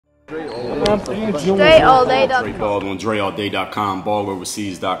DreAllDay.com. Dre Baldwin, DreAllDay.com,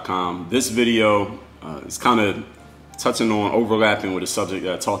 balloverseas.com. This video is kind of touching on overlapping with a subject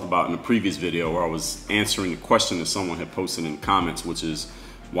that I talked about in the previous video, where I was answering the question that someone had posted in the comments, which is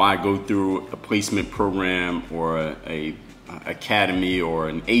why go through a placement program or a academy or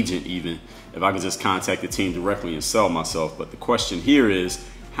an agent even if I could just contact the team directly and sell myself. But the question here is,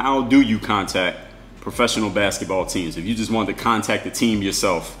 how do you contact professional basketball teams? If you just wanted to contact the team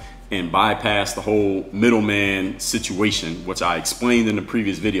yourself and bypass the whole middleman situation, which I explained in the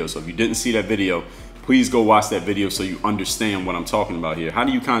previous video. So if you didn't see that video, please go watch that video so you understand what I'm talking about here. How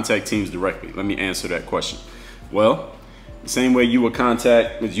do you contact teams directly? Let me answer that question. Well, the same way you would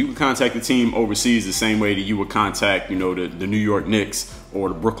contact the team overseas, the same way that you would contact, the New York Knicks or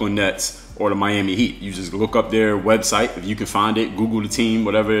the Brooklyn Nets or the Miami Heat. You just look up their website, if you can find it, Google the team,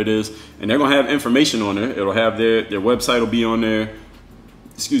 whatever it is, and they're gonna have information on there. It'll have their website will be on there.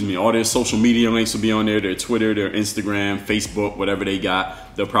 Excuse me, all their social media links will be on there, their Twitter, their Instagram, Facebook, whatever they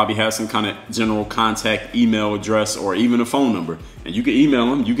got. They'll probably have some kind of general contact email address or even a phone number. And you can email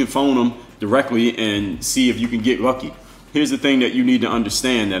them, you can phone them directly and see if you can get lucky. Here's the thing that you need to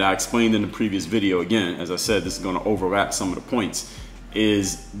understand that I explained in the previous video. Again, as I said, this is going to overlap some of the points,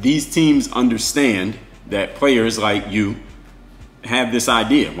 is these teams understand that players like you have this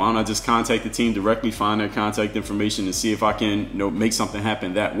idea. Why don't I just contact the team directly, find their contact information, and see if I can make something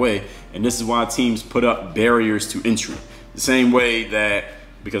happen that way. And this is why teams put up barriers to entry. The same way that,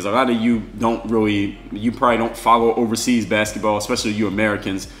 because a lot of you you probably don't follow overseas basketball, especially you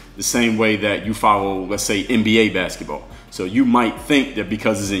Americans, the same way that you follow, let's say, NBA basketball. So you might think that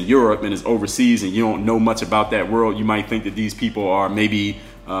because it's in Europe and it's overseas and you don't know much about that world, you might think that these people are maybe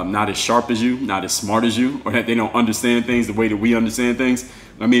not as sharp as you, not as smart as you, or that they don't understand things the way that we understand things.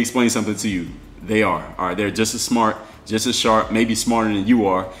 Let me explain something to you. They are. All right, they're just as smart, just as sharp, maybe smarter than you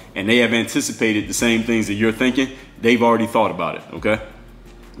are, and they have anticipated the same things that you're thinking. They've already thought about it, okay?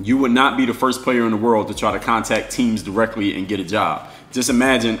 You would not be the first player in the world to try to contact teams directly and get a job. Just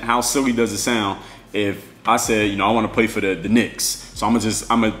imagine how silly does it sound if I said, I want to play for the Knicks. So I'm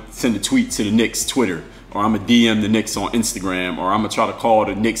gonna send a tweet to the Knicks Twitter, or I'm gonna DM the Knicks on Instagram, or I'm gonna try to call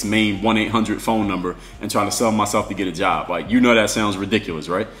the Knicks main 1-800 phone number and try to sell myself to get a job. Like, that sounds ridiculous,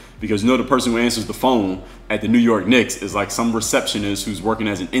 right? Because the person who answers the phone at the New York Knicks is like some receptionist who's working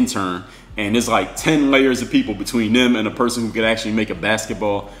as an intern, and there's like 10 layers of people between them and a person who could actually make a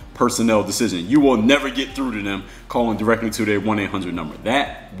basketball personnel decision. You will never get through to them calling directly to their 1-800 number.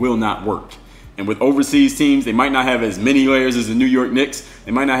 That will not work. And with overseas teams, they might not have as many layers as the New York Knicks.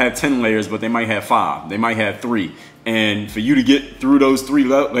 They might not have 10 layers, but they might have 5. They might have 3. And for you to get through those 3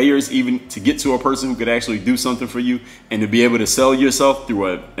 layers, even to get to a person who could actually do something for you and to be able to sell yourself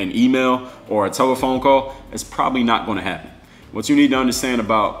through an email or a telephone call, it's probably not going to happen. What you need to understand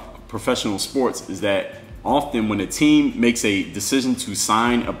about professional sports is that often when a team makes a decision to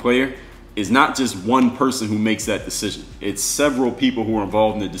sign a player, it's not just one person who makes that decision. It's several people who are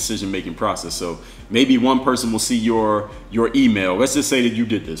involved in the decision-making process. So maybe one person will see your email. Let's just say that you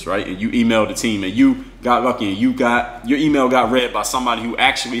did this, right? And you emailed the team and you got lucky and your email got read by somebody who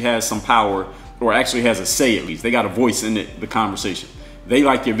actually has some power, or actually has a say at least. They got a voice in the conversation. They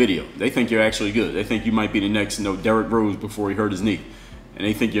like your video. They think you're actually good. They think you might be the next, Derrick Rose before he hurt his knee. And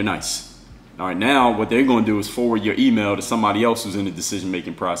they think you're nice. All right, now what they're going to do is forward your email to somebody else who's in the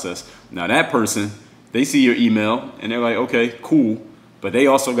decision-making process. Now that person, they see your email and they're like, okay, cool. But they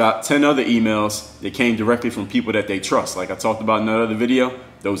also got 10 other emails that came directly from people that they trust. Like I talked about in another video,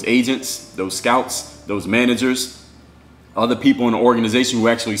 those agents, those scouts, those managers, other people in the organization who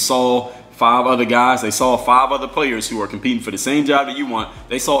actually saw 5 other guys. They saw 5 other players who are competing for the same job that you want.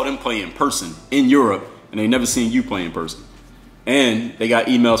 They saw them play in person in Europe, and they never seen you play in person. And they got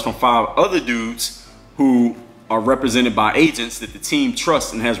emails from 5 other dudes who are represented by agents that the team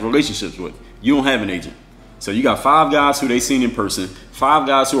trusts and has relationships with. You don't have an agent. So you got 5 guys who they seen in person, 5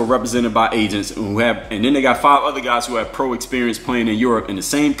 guys who are represented by agents and then they got 5 other guys who have pro experience playing in Europe in the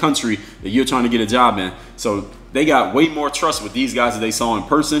same country that you're trying to get a job in. So they got way more trust with these guys that they saw in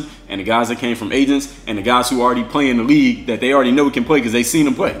person, and the guys that came from agents, and the guys who already play in the league that they already know can play because they seen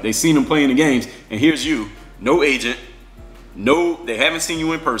them play. They seen them play in the games, and here's you, no agent. No, they haven't seen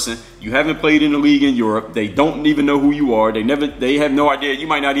you in person. You haven't played in the league in Europe. They don't even know who you are. They have no idea. You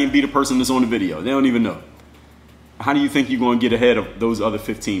might not even be the person that's on the video. They don't even know. How do you think you're going to get ahead of those other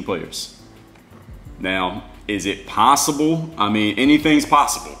 15 players? Now, is it possible? I mean, anything's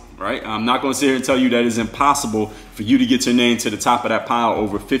possible, right? I'm not going to sit here and tell you that it's impossible for you to get your name to the top of that pile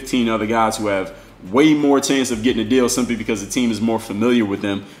over 15 other guys who have way more chance of getting a deal simply because the team is more familiar with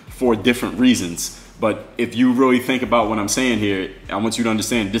them for different reasons. But if you really think about what I'm saying here, I want you to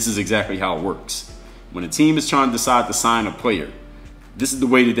understand this is exactly how it works. When a team is trying to decide to sign a player, this is the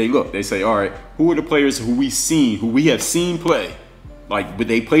way that they look. They say, all right, who are the players who we have seen play? Like, but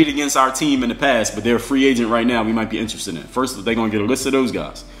they played against our team in the past, but they're a free agent right now we might be interested in. First, they're going to get a list of those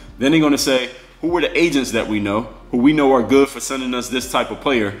guys. Then they're going to say, who are the agents that we know, who we know are good for sending us this type of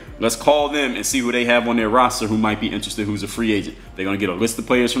player? Let's call them and see who they have on their roster who might be interested, who's a free agent. They're going to get a list of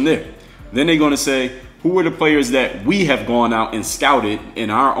players from there. Then they're going to say, who are the players that we have gone out and scouted in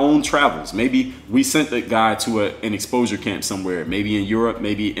our own travels? Maybe we sent a guy to an exposure camp somewhere, maybe in Europe,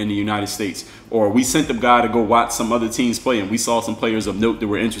 maybe in the United States. Or we sent the guy to go watch some other teams play and we saw some players of note that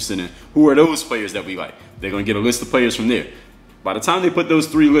we're interested in. Who are those players that we like? They're going to get a list of players from there. By the time they put those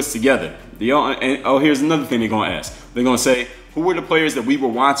three lists together, here's another thing they're going to ask. They're going to say, who were the players that we were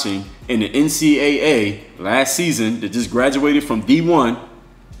watching in the NCAA last season that just graduated from D1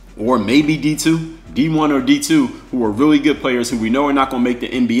 or maybe D2, D1 or D2, who are really good players who we know are not going to make the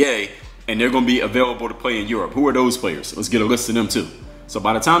NBA and they're going to be available to play in Europe? Who are those players? Let's get a list of them too. So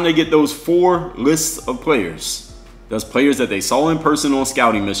by the time they get those 4 lists of players, those players that they saw in person on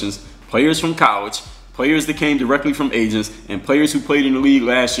scouting missions, players from college, players that came directly from agents, and players who played in the league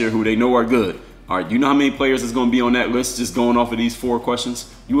last year who they know are good. All right, you know how many players is going to be on that list just going off of these 4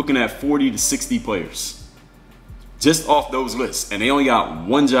 questions? You're looking at 40 to 60 players just off those lists, and they only got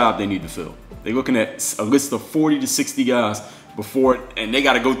one job they need to fill. They're looking at a list of 40 to 60 guys before, and they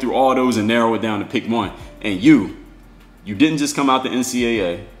got to go through all those and narrow it down to pick one. And you didn't just come out the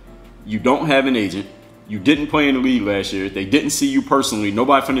NCAA. You don't have an agent. You didn't play in the league last year. They didn't see you personally.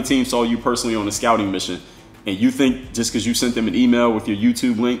 Nobody from the team saw you personally on a scouting mission. And you think just because you sent them an email with your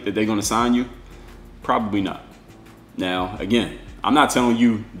YouTube link that they're going to sign you? Probably not. Now, again, I'm not telling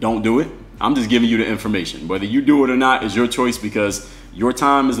you don't do it. I'm just giving you the information. Whether you do it or not is your choice, because your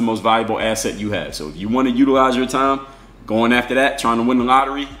time is the most valuable asset you have. So if you want to utilize your time going after that, trying to win the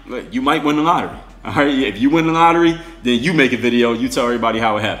lottery, you might win the lottery. All right, if you win the lottery, then you make a video, you tell everybody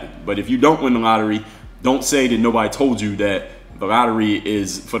how it happened. But if you don't win the lottery, don't say that nobody told you that the lottery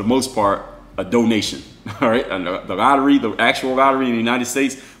is, for the most part, a donation. All right, and the lottery, the actual lottery in the United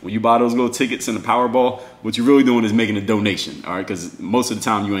States, when you buy those little tickets in the Powerball, what you're really doing is making a donation. All right, because most of the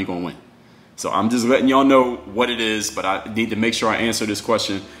time you ain't gonna win. So I'm just letting y'all know what it is, but I need to make sure I answer this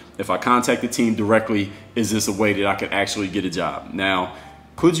question. If I contact the team directly, is this a way that I could actually get a job? Now,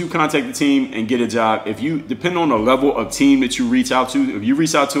 could you contact the team and get a job? If you, depend on the level of team that you reach out to, if you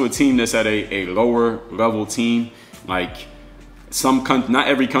reach out to a team that's at a lower level team, like not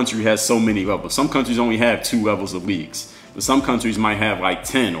every country has so many levels. Some countries only have 2 levels of leagues. But some countries might have like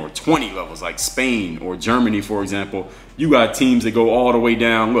 10 or 20 levels, like Spain or Germany, for example. You got teams that go all the way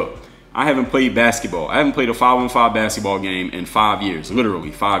down. Look, I haven't played basketball. I haven't played a 5-on-5 basketball game in 5 years,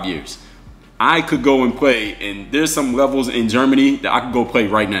 literally 5 years. I could go and play, and there's some levels in Germany that I could go play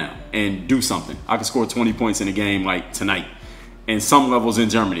right now and do something. I could score 20 points in a game like tonight. And some levels in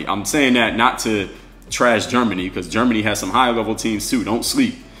Germany. I'm saying that not to trash Germany, because Germany has some high level teams too. Don't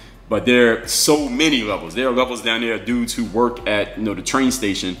sleep. But there are so many levels. There are levels down there, dudes who work at the train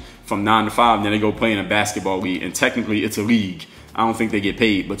station from 9 to 5, and then they go play in a basketball league. And technically it's a league. I don't think they get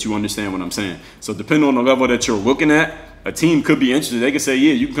paid, but you understand what I'm saying. So depending on the level that you're looking at, a team could be interested. They could say,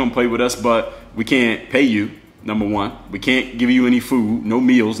 yeah, you can come play with us, but we can't pay you, number 1. We can't give you any food, no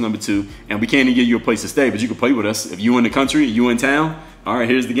meals, number 2. And we can't even give you a place to stay, but you can play with us. If you in the country, you in town, all right,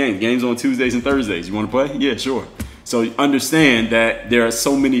 here's the game. Game's on Tuesdays and Thursdays. You want to play? Yeah, sure. So understand that there are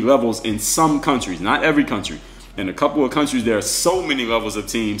so many levels in some countries, not every country. In a couple of countries, there are so many levels of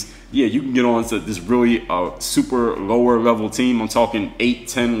teams. Yeah, you can get on to this really super lower level team. I'm talking 8,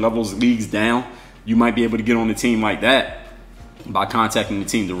 10 levels leagues down. You might be able to get on a team like that by contacting the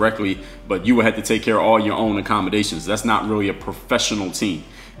team directly, but you would have to take care of all your own accommodations. That's not really a professional team.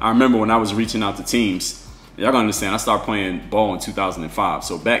 I remember when I was reaching out to teams, y'all gotta understand, I started playing ball in 2005.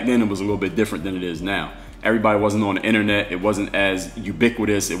 So back then it was a little bit different than it is now. Everybody wasn't on the internet. It wasn't as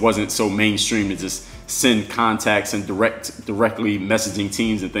ubiquitous. It wasn't so mainstream to just send contacts and directly messaging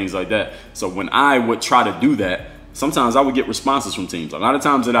teams and things like that. So when I would try to do that, sometimes I would get responses from teams. A lot of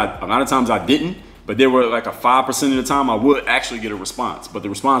times I didn't, but there were like a 5% of the time I would actually get a response. But the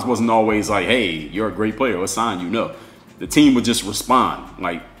response wasn't always like, hey, you're a great player, let's sign you. No, the team would just respond,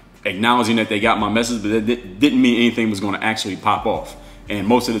 like acknowledging that they got my message, but it didn't mean anything was going to actually pop off. And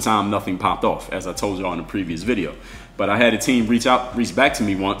most of the time, nothing popped off, as I told y'all in the previous video. But I had a team reach back to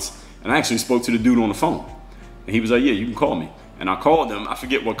me once, and I actually spoke to the dude on the phone. And he was like, yeah, you can call me. And I called him. I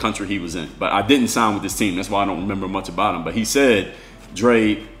forget what country he was in, but I didn't sign with this team. That's why I don't remember much about him. But he said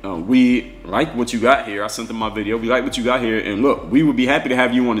Dre, we like what you got here. I sent them my video. We like what you got here. And look, we would be happy to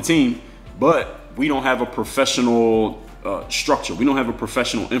have you on the team, but we don't have a professional structure. We don't have a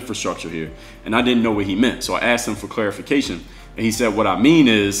professional infrastructure here. And I didn't know what he meant. So I asked him for clarification. And he said, what I mean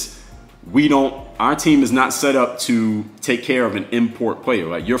is, our team is not set up to take care of an import player.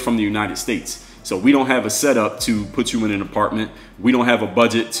 Like, you're from the United States. So we don't have a setup to put you in an apartment. We don't have a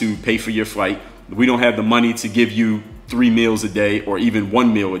budget to pay for your flight. We don't have the money to give you 3 meals a day or even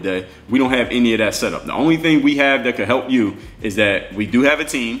 1 meal a day. We don't have any of that set up. The only thing we have that could help you is that we do have a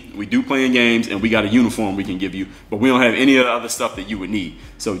team, we do playing games, and we got a uniform we can give you, but we don't have any of the other stuff that you would need.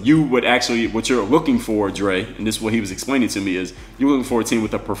 So you would actually, what you're looking for, Dre, and this is what he was explaining to me, is you're looking for a team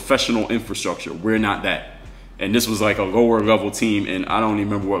with a professional infrastructure. We're not that. And this was like a lower level team, and I don't even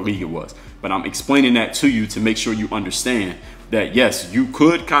remember what league it was. But I'm explaining that to you to make sure you understand that yes, you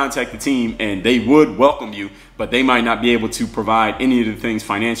could contact the team and they would welcome you, but they might not be able to provide any of the things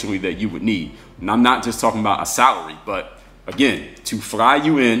financially that you would need. And I'm not just talking about a salary, but again, to fly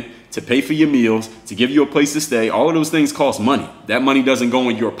you in, to pay for your meals, to give you a place to stay, all of those things cost money. That money doesn't go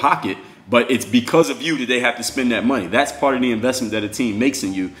in your pocket, but it's because of you that they have to spend that money. That's part of the investment that a team makes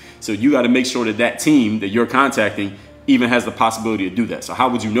in you. So you got to make sure that that team that you're contacting even has the possibility to do that. So how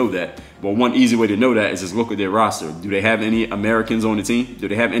would you know that? Well, one easy way to know that is just look at their roster. Do they have any Americans on the team? Do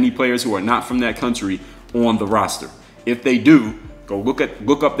they have any players who are not from that country on the roster? If they do, go look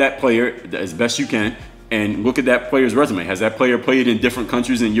up that player as best you can and look at that player's resume. Has that player played in different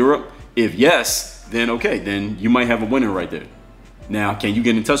countries in Europe? If yes, then okay, then you might have a winner right there. Now, can you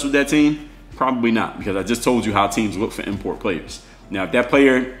get in touch with that team? Probably not, because I just told you how teams look for import players. Now, if that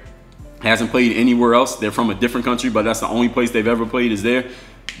player hasn't played anywhere else, they're from a different country, but that's the only place they've ever played is there,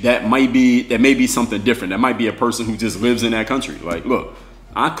 that may be something different. That might be a person who just lives in that country. Like, look,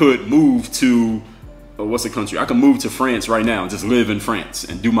 I could move to, what's the country? I could move to France right now and just live in France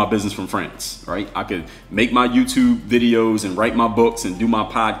and do my business from France, right? I could make my YouTube videos and write my books and do my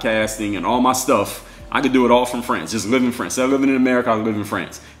podcasting and all my stuff. I could do it all from France, just live in France. Instead of living in America, I could live in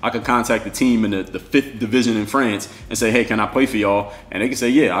France. I could contact the team in the 5th division in France and say, hey, can I play for y'all? And they can say,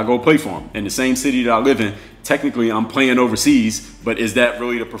 yeah, I'll go play for them. In the same city that I live in, technically I'm playing overseas, but is that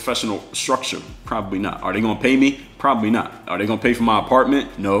really the professional structure? Probably not. Are they gonna pay me? Probably not. Are they gonna pay for my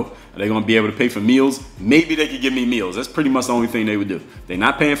apartment? No. Are they gonna be able to pay for meals? Maybe they could give me meals. That's pretty much the only thing they would do. They're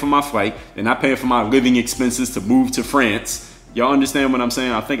not paying for my flight. They're not paying for my living expenses to move to France. Y'all understand what I'm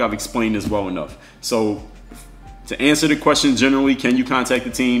saying? I think I've explained this well enough. So to answer the question generally, can you contact the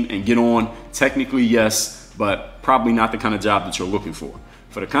team and get on? Technically, yes, but probably not the kind of job that you're looking for.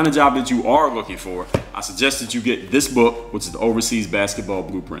 For the kind of job that you are looking for, I suggest that you get this book, which is the Overseas Basketball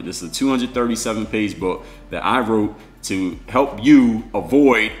Blueprint. This is a 237-page book that I wrote to help you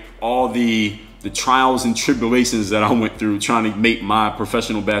avoid all the trials and tribulations that I went through trying to make my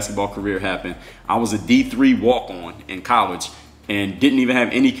professional basketball career happen. I was a D3 walk-on in college and didn't even have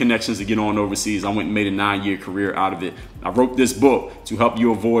any connections to get on overseas. I went and made a 9-year career out of it. I wrote this book to help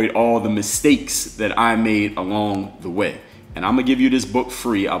you avoid all the mistakes that I made along the way. And I'm gonna give you this book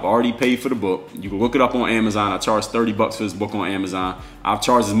free. I've already paid for the book. You can look it up on Amazon. I charge 30 bucks for this book on Amazon. I've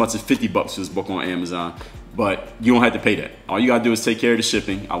charged as much as 50 bucks for this book on Amazon, but you don't have to pay that. All you gotta do is take care of the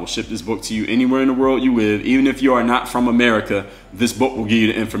shipping. I will ship this book to you anywhere in the world you live. Even if you are not from America, this book will give you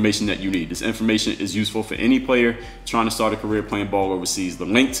the information that you need. This information is useful for any player trying to start a career playing ball overseas. The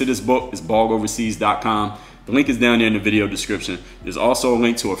link to this book is balloverseas.com. The link is down there in the video description. There's also a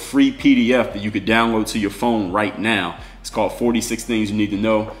link to a free PDF that you could download to your phone right now. It's called 46 Things You Need to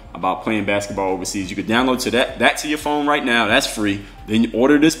Know About Playing Basketball Overseas. You could download that to your phone right now. That's free. Then you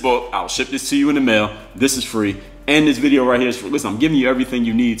order this book. I'll ship this to you in the mail. This is free. And this video right here is free. Listen, I'm giving you everything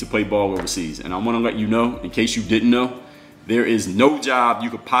you need to play ball overseas. And I want to let you know, in case you didn't know, there is no job you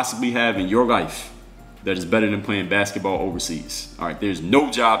could possibly have in your life that is better than playing basketball overseas. All right, there's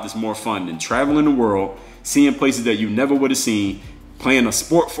no job that's more fun than traveling the world, seeing places that you never would have seen, playing a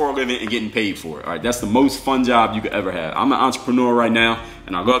sport for a living and getting paid for it. All right, that's the most fun job you could ever have. I'm an entrepreneur right now,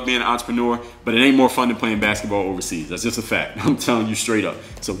 and I love being an entrepreneur, but it ain't more fun than playing basketball overseas. That's just a fact. I'm telling you straight up.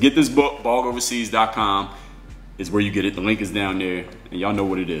 So get this book, balloverseas.com is where you get it. The link is down there, and y'all know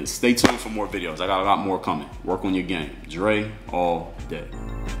what it is. Stay tuned for more videos. I got a lot more coming. Work on your game. Dre all day.